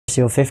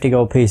Your 50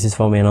 gold pieces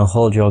for me and I'll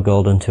hold your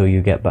gold until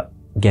you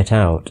get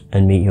out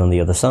and meet you on the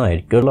other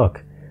side. Good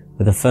luck.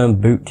 With a firm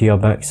boot to your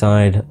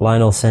backside,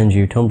 Lionel sends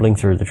you tumbling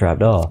through the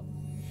trapdoor.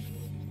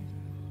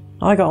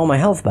 I got all my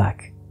health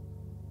back.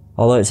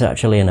 Although it's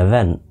actually an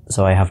event,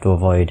 so I have to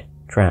avoid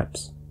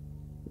traps.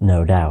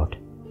 No doubt.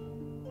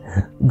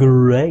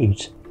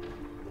 Great.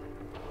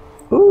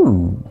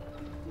 Ooh.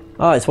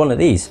 Oh, it's one of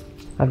these.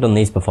 I've done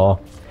these before.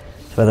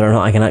 So whether or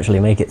not I can actually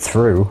make it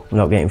through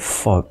without getting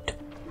fucked.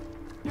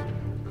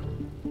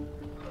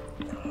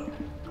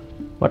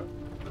 What?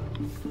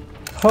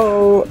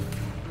 Oh!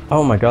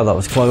 Oh my god, that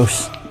was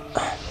close.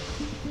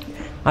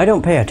 I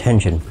don't pay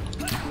attention.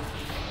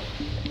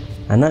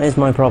 And that is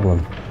my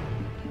problem.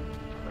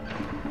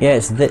 Yeah,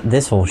 it's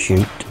this whole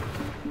shoot.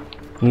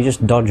 You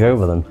just dodge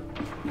over them.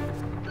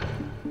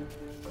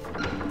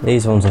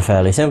 These ones are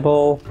fairly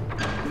simple.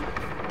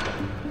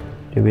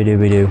 Dooby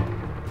dooby doo.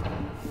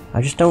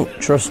 I just don't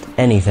trust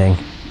anything.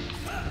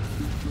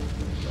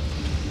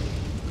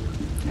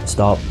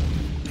 Stop.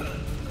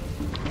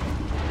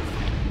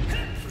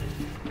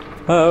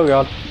 Oh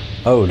god.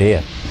 Oh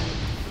dear.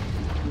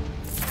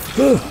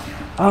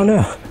 Oh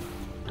no.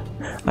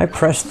 I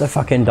pressed the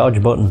fucking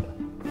dodge button.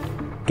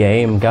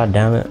 Game, god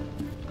damn it.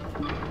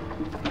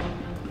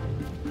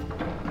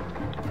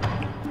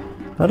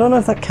 I don't know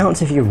if that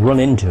counts if you run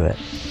into it.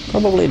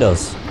 Probably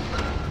does.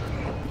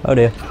 Oh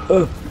dear.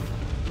 Oh.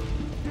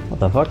 What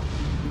the fuck?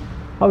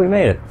 Oh, we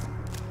made it.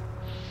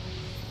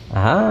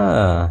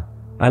 Ah.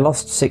 I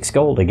lost 6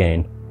 gold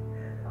again.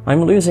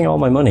 I'm losing all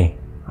my money.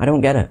 I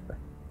don't get it.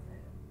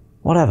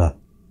 Whatever.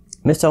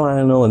 Mr.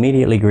 Lionel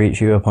immediately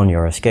greets you upon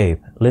your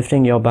escape,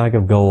 lifting your bag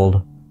of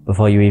gold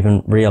before you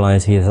even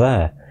realize he is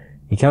there.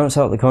 He counts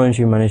out the coins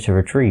you managed to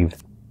retrieve.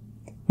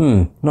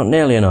 Not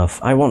nearly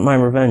enough. I want my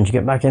revenge.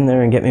 Get back in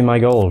there and get me my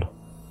gold.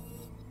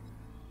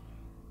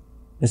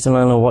 Mr.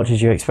 Lionel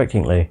watches you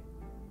expectantly.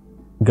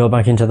 Go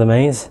back into the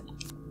maze?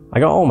 I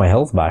got all my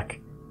health back.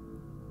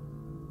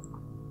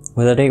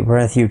 With a deep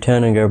breath, you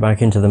turn and go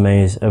back into the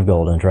maze of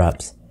golden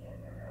traps.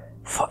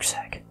 Fuck's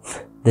sake.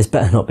 This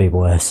better not be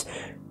worse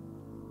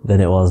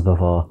than it was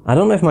before. I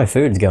don't know if my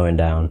food's going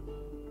down.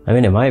 I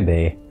mean, it might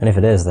be. And if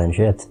it is, then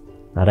shit.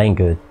 That ain't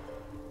good.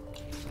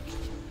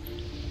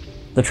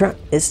 The trap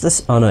is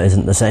this. Oh no, it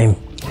isn't the same.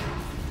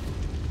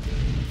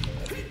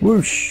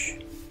 Whoosh.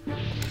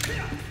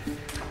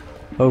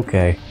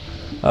 Okay.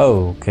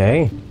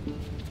 Okay.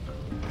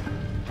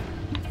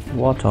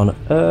 What on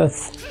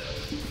earth?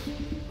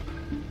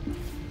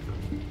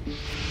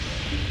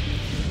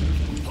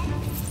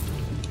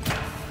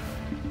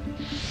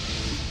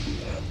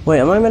 Wait,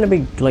 am I meant to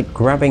be, like,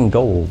 grabbing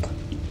gold?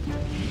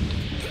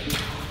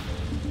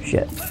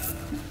 Shit.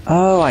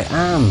 Oh, I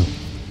am.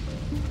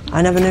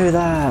 I never knew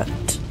that.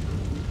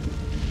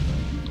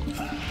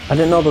 I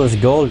didn't know there was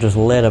gold just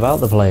laid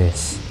about the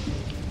place.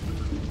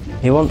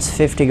 He wants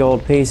 50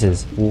 gold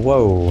pieces.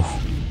 Whoa.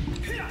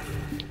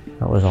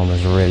 That was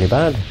almost really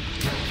bad.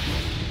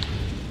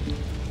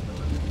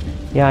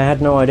 Yeah, I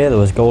had no idea there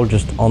was gold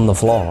just on the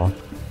floor.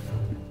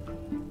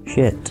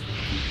 Shit.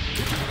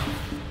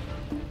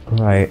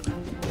 Right.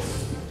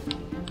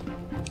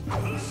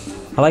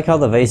 I like how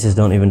the vases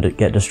don't even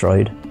get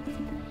destroyed.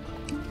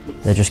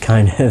 They're just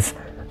kind of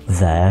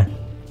there.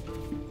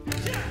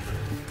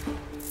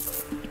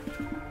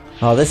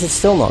 Oh, this is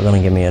still not going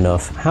to give me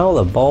enough. How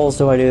the balls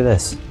do I do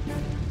this?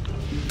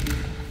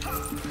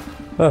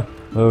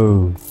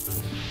 Oh.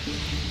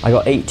 I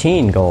got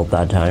 18 gold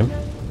that time.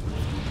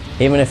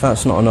 Even if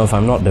that's not enough,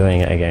 I'm not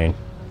doing it again.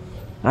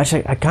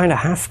 Actually, I kind of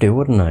have to,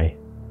 wouldn't I?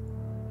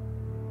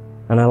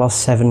 And I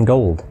lost 7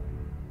 gold.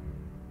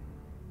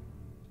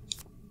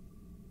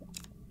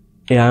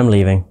 Yeah, I'm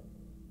leaving.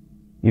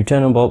 You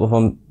turn on board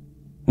before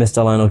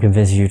Mr. Lionel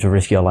convinces you to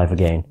risk your life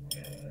again.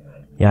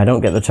 Yeah, I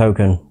don't get the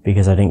token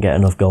because I didn't get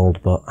enough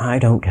gold, but I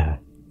don't care.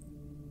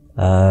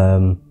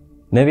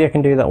 Maybe I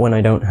can do that when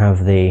I don't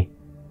have the...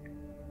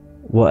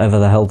 whatever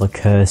the hell the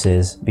curse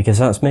is, because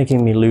that's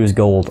making me lose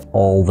gold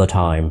all the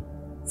time.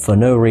 For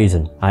no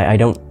reason. I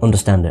don't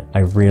understand it. I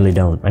really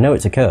don't. I know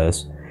it's a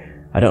curse.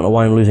 I don't know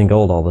why I'm losing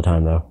gold all the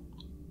time, though.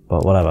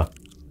 But whatever.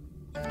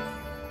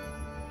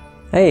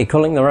 Hey,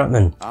 culling the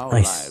Ratman. Our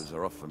Nice. lives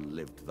are often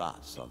lived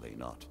thus, are they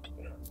not?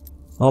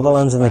 All the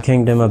lands in the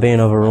kingdom are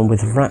being overrun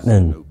with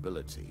Ratmen.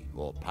 Nobility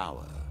or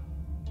power.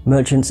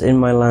 Merchants in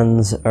my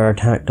lands are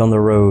attacked on the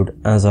road,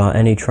 as are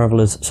any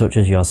travellers such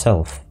as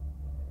yourself.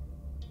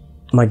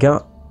 My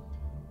god...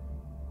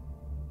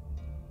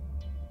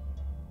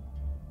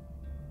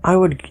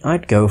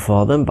 I'd go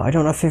for them, but I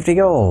don't have 50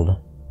 gold.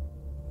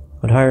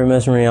 I'd hire a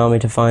mercenary army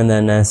to find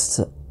their nests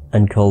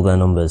and cull their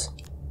numbers.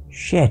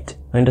 Shit.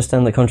 I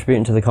understand that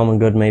contributing to the common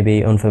good may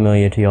be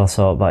unfamiliar to your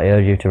sort, but I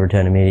urge you to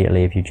return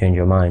immediately if you change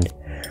your mind.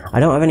 I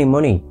don't have any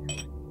money.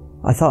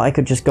 I thought I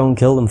could just go and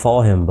kill them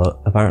for him, but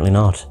apparently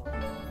not.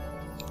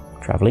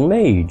 Travelling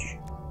mage.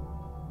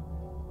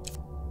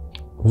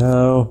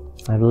 No,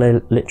 I have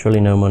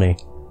literally no money.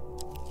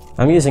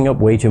 I'm using up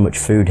way too much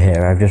food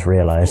here, I've just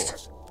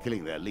realised.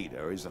 Killing their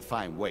leader is a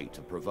fine way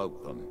to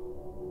provoke them.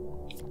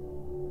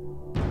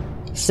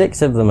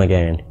 6 of them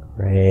again.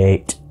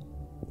 Great.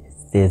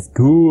 This is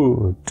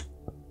good.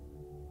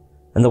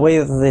 And the way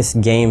that this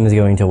game is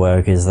going to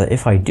work is that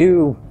if I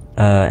do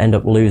end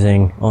up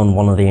losing on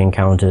one of the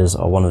encounters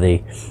or one of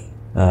the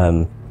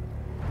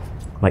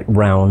like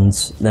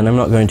rounds, then I'm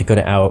not going to cut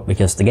it out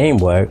because the game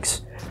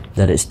works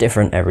that it's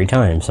different every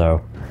time,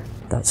 so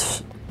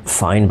that's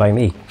fine by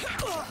me.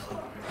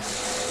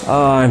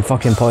 Oh, I'm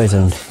fucking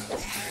poisoned.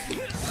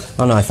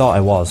 Oh no, I thought I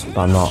was, but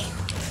I'm not.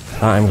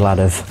 That I'm glad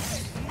of.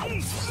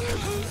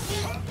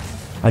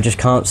 I just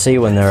can't see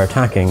when they're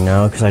attacking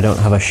now because I don't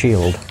have a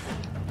shield.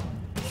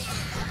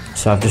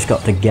 So I've just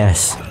got to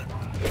guess.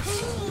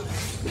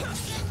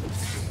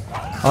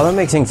 Oh, that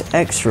makes things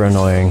extra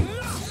annoying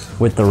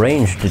with the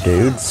ranged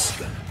dudes.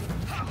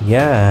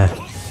 Yeah.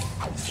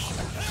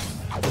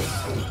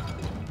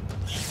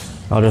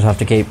 I'll just have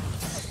to keep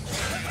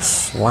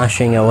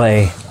slashing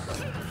away,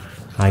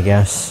 I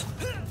guess.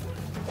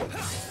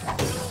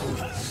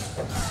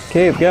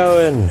 Keep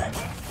going!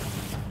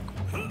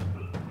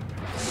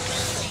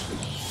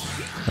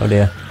 Oh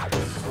dear.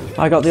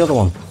 I got the other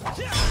one.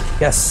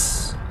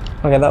 Yes!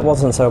 Okay, that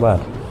wasn't so bad.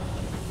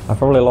 I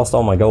probably lost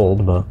all my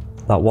gold, but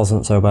that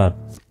wasn't so bad.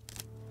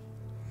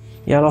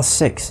 Yeah, I lost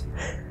 6.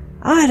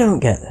 I don't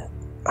get it.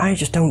 I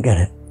just don't get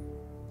it.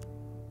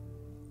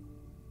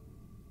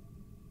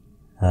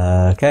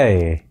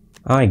 Okay.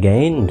 I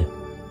gained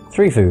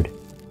 3 food.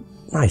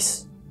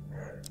 Nice.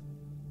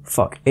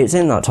 Fuck, it's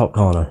in that top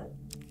corner.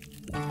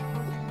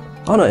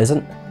 Oh no, it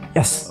isn't.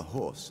 Yes. A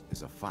horse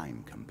is a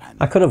fine companion.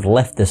 I could have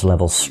left this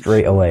level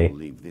straight away.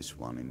 Leave this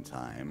one in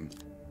time.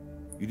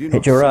 You do Hitch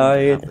not a seem to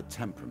ride. have the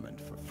temperament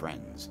for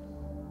friends,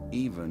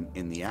 even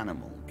in the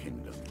animal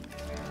kingdom.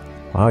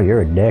 Wow,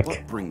 you're a dick.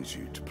 What brings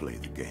you to play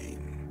the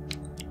game?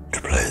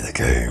 To play the I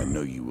game.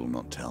 know you will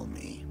not tell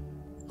me.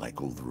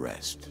 Like all the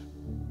rest,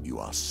 you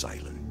are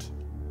silent.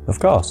 Of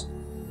course.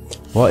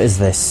 What is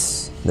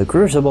this? The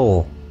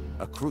Crucible.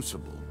 A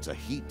crucible to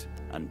heat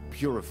and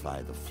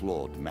purify the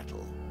flawed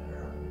metal.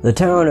 The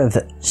town of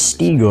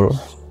Stiegel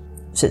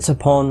sits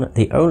upon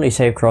the only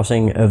safe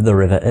crossing of the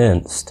River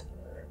Ernst.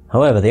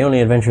 However, the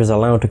only adventurers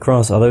allowed to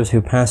cross are those who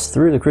pass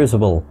through the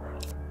Crucible.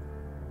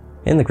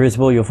 In the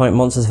Crucible, you'll fight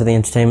monsters for the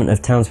entertainment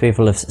of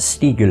townspeople of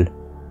Stiegel.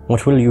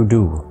 What will you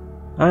do?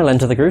 I'll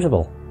enter the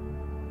Crucible.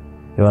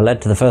 You are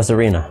led to the first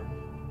arena.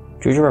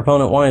 Choose your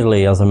opponent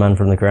wisely, as a man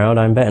from the crowd.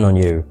 I'm betting on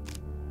you.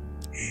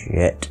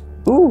 Shit.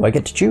 Ooh, I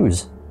get to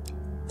choose.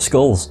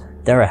 Skulls.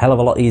 They're a hell of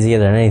a lot easier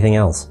than anything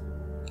else.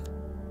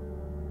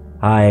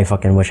 I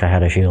fucking wish I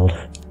had a shield.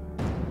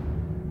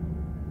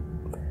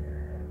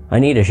 I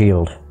need a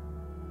shield.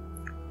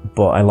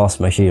 But I lost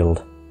my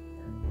shield.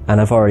 And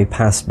I've already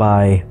passed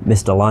by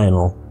Mr.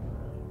 Lionel.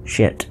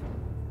 Shit.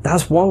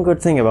 That's one good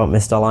thing about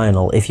Mr.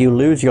 Lionel. If you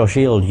lose your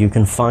shield, you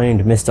can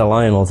find Mr.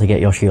 Lionel to get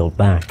your shield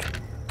back.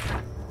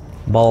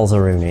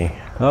 Balls-a-rooney.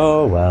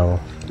 Oh well.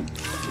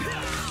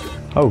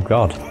 Oh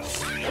god.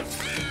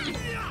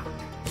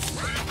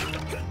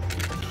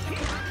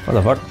 What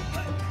the fuck?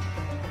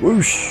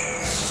 Whoosh!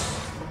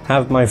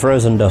 Have my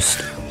frozen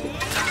dust.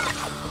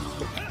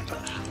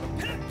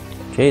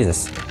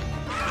 Jesus.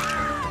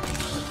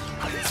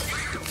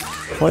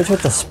 What is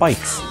with the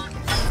spikes?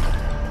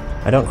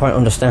 I don't quite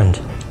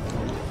understand.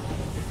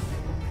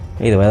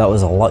 Either way, that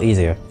was a lot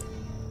easier.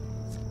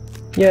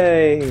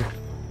 Yay!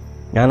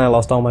 And I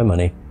lost all my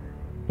money.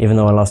 Even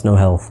though I lost no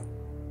health.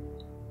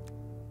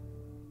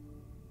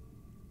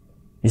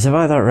 You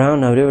survived that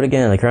round, now do it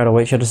again. The crowd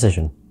awaits your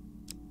decision.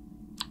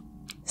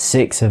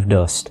 6 of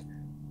dust.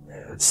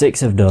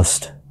 6 of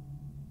dust.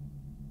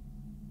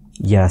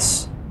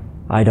 Yes.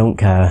 I don't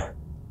care.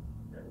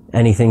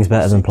 Anything's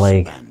better than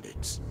plague.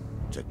 Bandits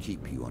to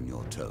keep you on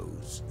your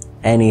toes.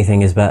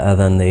 Anything is better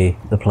than the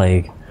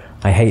plague.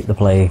 I hate the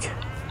plague.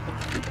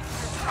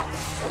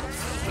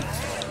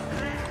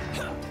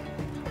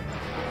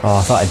 Oh,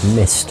 I thought I'd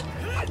missed.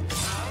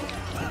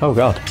 Oh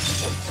god.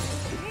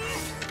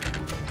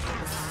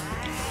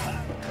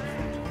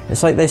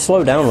 It's like they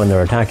slow down when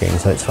they're attacking,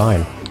 so it's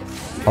fine.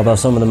 Although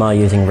some of them are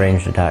using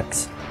ranged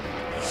attacks.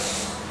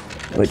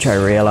 Which I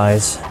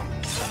realise.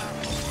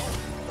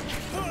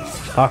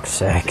 Fuck's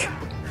sake.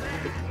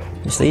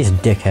 It's these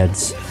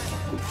dickheads.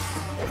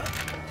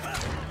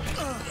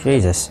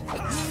 Jesus.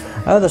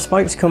 Oh, the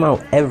spikes come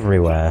out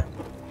everywhere.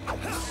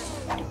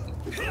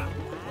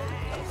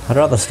 I'd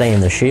rather stay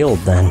in the shield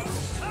then.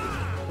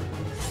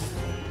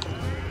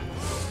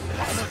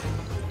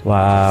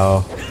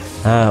 Wow.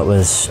 That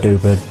was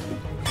stupid.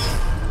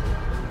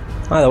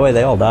 Either way,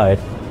 they all died.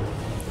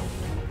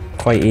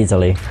 Quite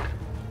easily.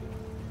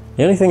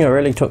 The only thing that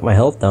really took my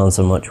health down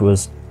so much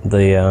was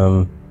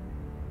the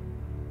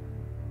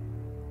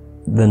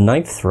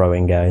knife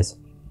throwing guys.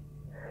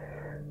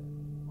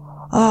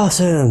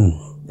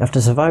 Awesome! After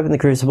surviving the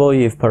Crucible,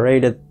 you've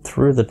paraded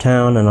through the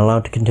town and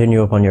allowed to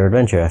continue upon your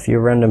adventure. A few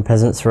random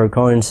peasants throw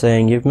coins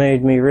saying, "You've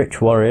made me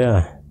rich,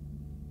 warrior."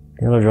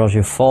 Dealer draws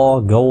you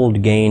 4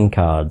 gold gain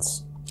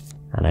cards.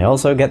 And I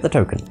also get the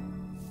token.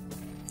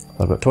 So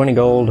I've got 20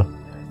 gold,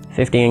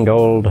 15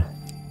 gold,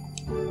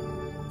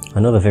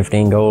 another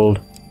 15 gold,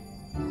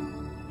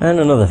 And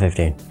another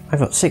 15. I've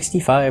got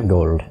 65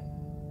 gold.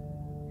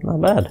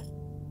 Not bad.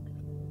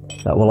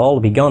 That will all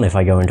be gone if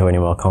I go into any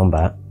more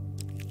combat.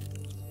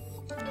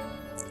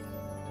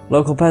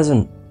 Local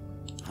peasant.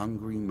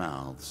 Hungry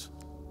mouths.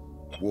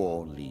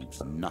 War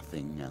leaves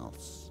nothing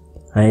else.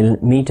 I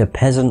meet a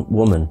peasant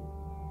woman.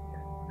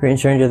 Greeting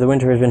stranger, the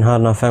winter has been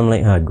hard on our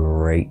family. Ah,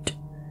 great.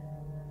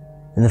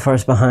 In the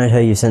forest behind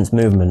her you sense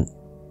movement.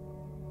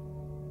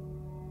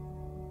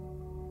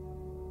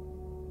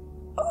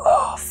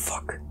 Oh,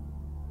 fuck.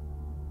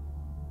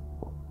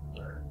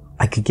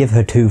 I could give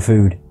her 2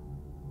 food.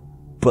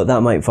 But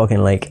that might fucking,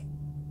 like,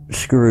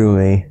 screw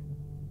me.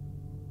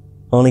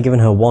 Only giving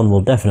her 1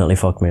 will definitely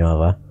fuck me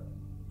over.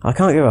 I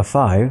can't give her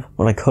 5.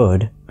 Well, I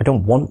could. I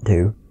don't want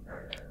to.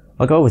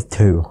 I'll go with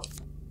 2.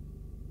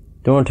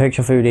 The woman takes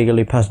your food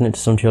eagerly, passing it to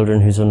some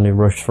children who suddenly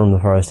rush from the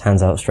forest,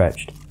 hands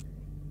outstretched.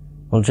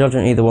 While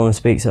children eat, the woman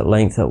speaks at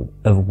length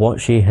of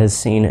what she has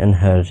seen and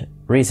heard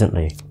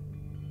recently.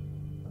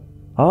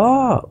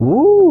 Ah,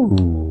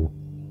 ooh.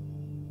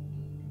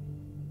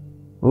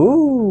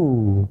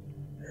 Ooh.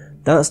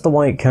 That's the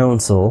White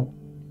Council,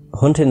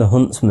 hunting the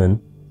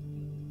huntsman.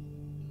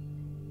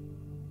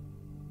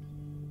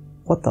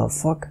 What the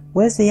fuck?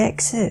 Where's the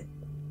exit?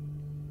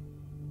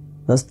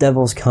 That's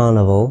Devil's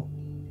Carnival.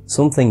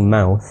 Something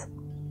mouth.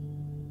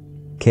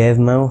 Cave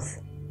mouth.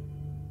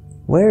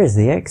 Where is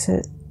the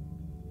exit?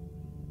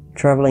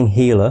 Travelling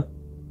healer.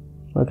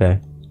 Okay.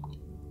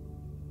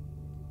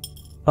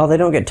 Oh, they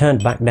don't get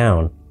turned back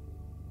down.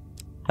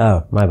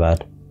 Oh, my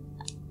bad.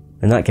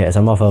 In that case,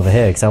 I'm off over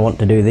here because I want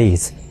to do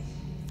these.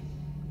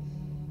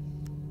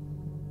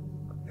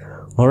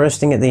 While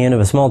resting at the inn of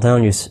a small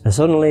town, you are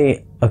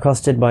suddenly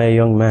accosted by a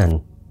young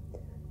man.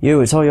 You,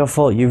 it's all your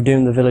fault. You've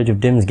doomed the village of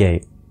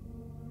Dimsgate.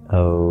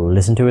 Oh,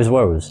 listen to his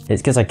woes.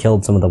 It's because I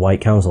killed some of the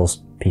White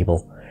Council's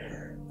people.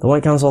 The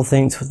White Council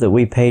thinks that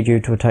we paid you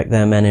to attack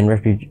their men. In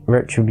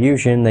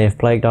retribution, they have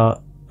plagued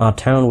our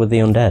town with the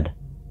undead.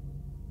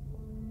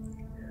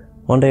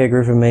 One day a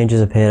group of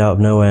mages appeared out of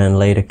nowhere and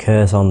laid a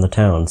curse on the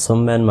town.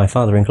 Some men, my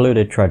father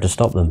included, tried to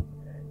stop them.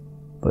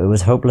 But it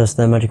was hopeless.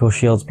 Their magical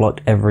shields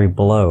blocked every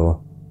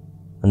blow.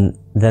 And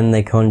then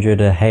they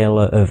conjured a hail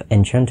of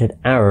enchanted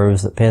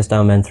arrows that pierced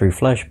our men through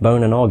flesh,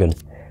 bone and organ.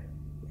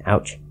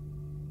 Ouch.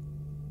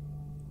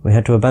 We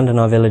had to abandon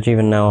our village.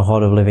 Even now a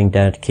horde of living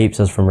dead keeps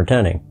us from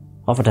returning.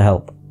 Offer to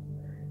help.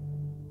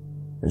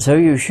 And so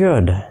you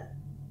should.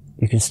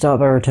 You can start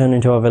by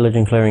returning to our village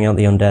and clearing out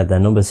the undead. Their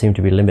numbers seem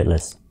to be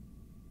limitless.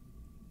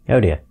 Oh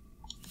dear.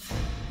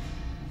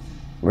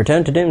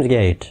 Return to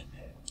Dimsgate.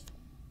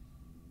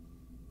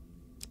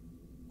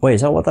 Wait,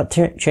 is that what that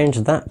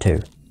changed that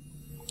to?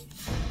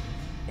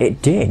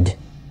 It did.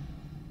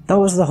 That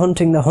was the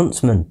hunting the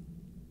huntsman.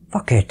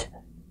 Fuck it.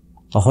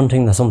 Or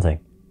hunting the something.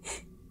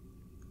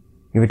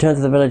 You return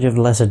to the village of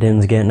Lesser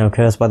Dimsgate, now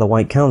cursed by the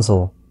White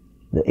Council.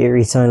 The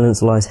eerie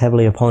silence lies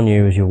heavily upon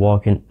you as you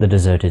walk in the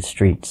deserted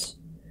streets.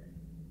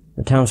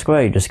 The town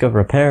square, you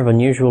discover a pair of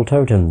unusual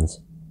totems.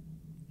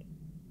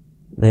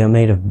 They are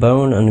made of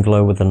bone and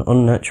glow with an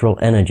unnatural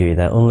energy.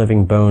 Their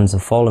unliving bones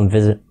of fallen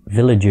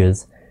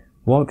villagers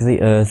walk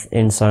the earth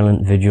in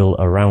silent vigil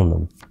around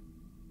them.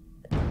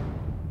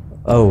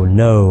 Oh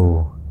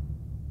no.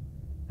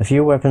 A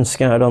few weapons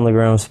scattered on the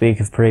ground speak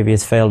of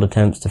previous failed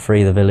attempts to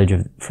free the village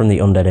from the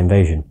undead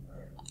invasion.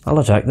 I'll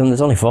attack them,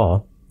 there's only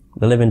 4.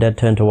 The living dead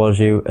turn towards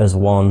you as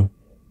one.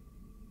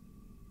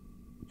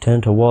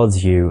 Turn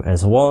towards you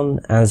as one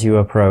as you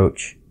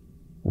approach,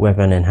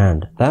 weapon in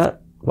hand.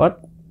 That?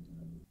 What?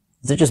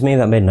 Is it just me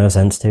that made no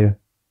sense to?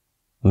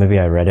 Maybe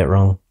I read it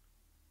wrong.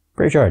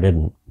 Pretty sure I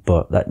didn't,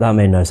 but that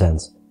made no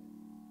sense.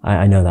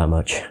 I know that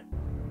much.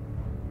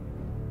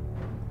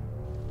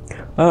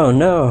 Oh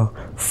no,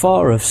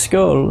 4 of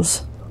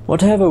skulls.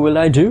 Whatever will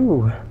I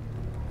do?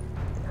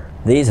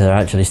 These are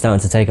actually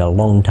starting to take a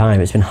long time.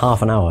 It's been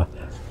half an hour.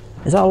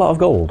 Is that a lot of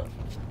gold?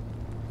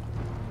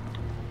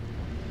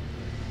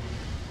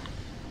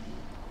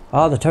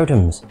 Ah, the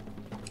totems.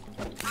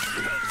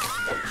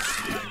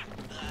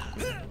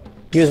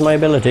 Use my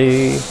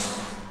ability.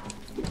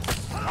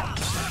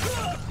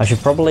 I should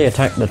probably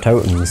attack the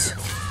totems,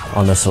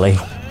 honestly.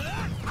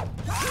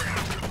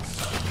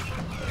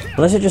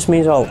 Unless it just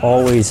means I'll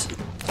always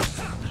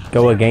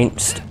go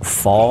against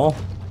 4.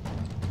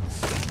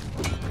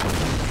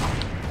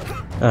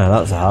 Ah,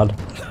 that's hard.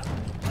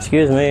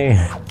 Excuse me.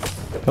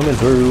 Coming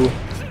through.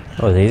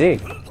 Oh, it's easy.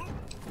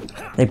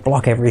 They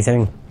block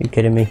everything. Are you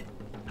kidding me?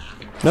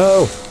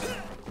 No!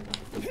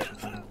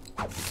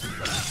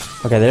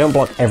 Okay, they don't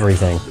block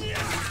everything.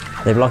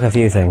 They block a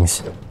few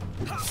things.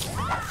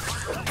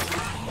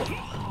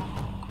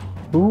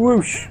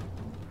 Whoosh!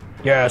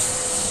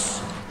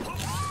 Yes!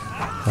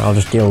 I'll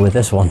just deal with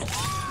this one.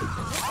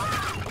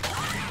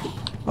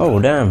 Oh,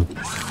 damn.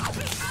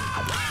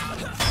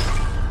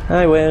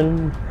 I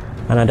win!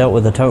 And I dealt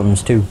with the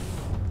totems too.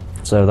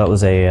 So that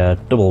was a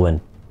double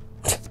win.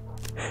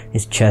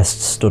 His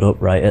chest stood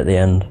up right at the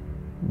end.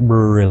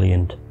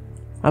 Brilliant.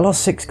 I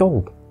lost 6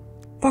 gold.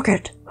 Fuck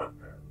it!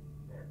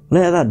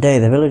 Later that day,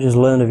 the villagers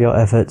learned of your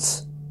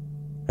efforts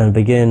and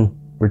begin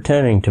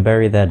returning to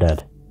bury their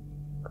dead.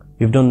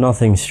 "You've done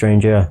nothing,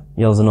 stranger,"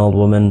 yells an old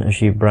woman as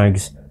she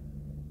drags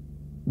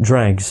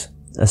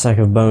a sack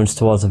of bones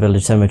towards the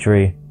village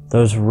cemetery.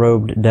 "Those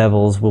robed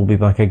devils will be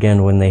back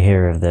again when they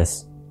hear of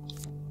this.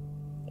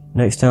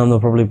 Next time they'll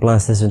probably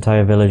blast this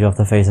entire village off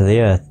the face of the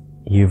earth.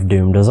 You've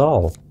doomed us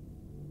all."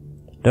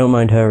 "Don't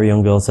mind her," a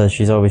young girl says.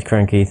 "She's always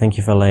cranky. Thank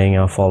you for laying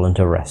our fallen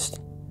to rest."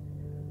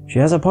 She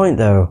has a point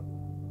though.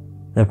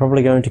 They're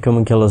probably going to come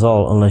and kill us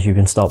all unless you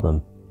can stop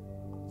them.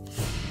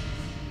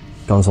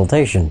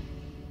 Consultation.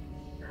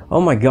 Oh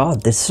my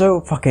god, this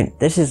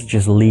is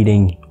just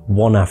leading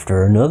one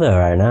after another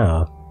right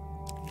now.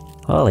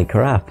 Holy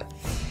crap.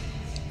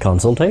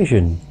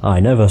 Consultation. I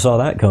never saw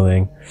that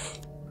coming.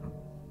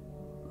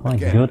 My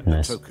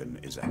goodness. A token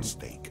is at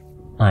stake.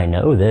 I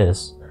know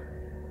this.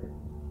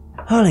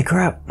 Holy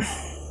crap.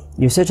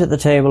 You sit at the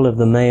table of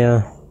the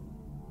mayor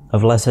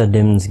of Lesser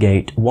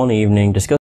Dimsgate one evening, discussing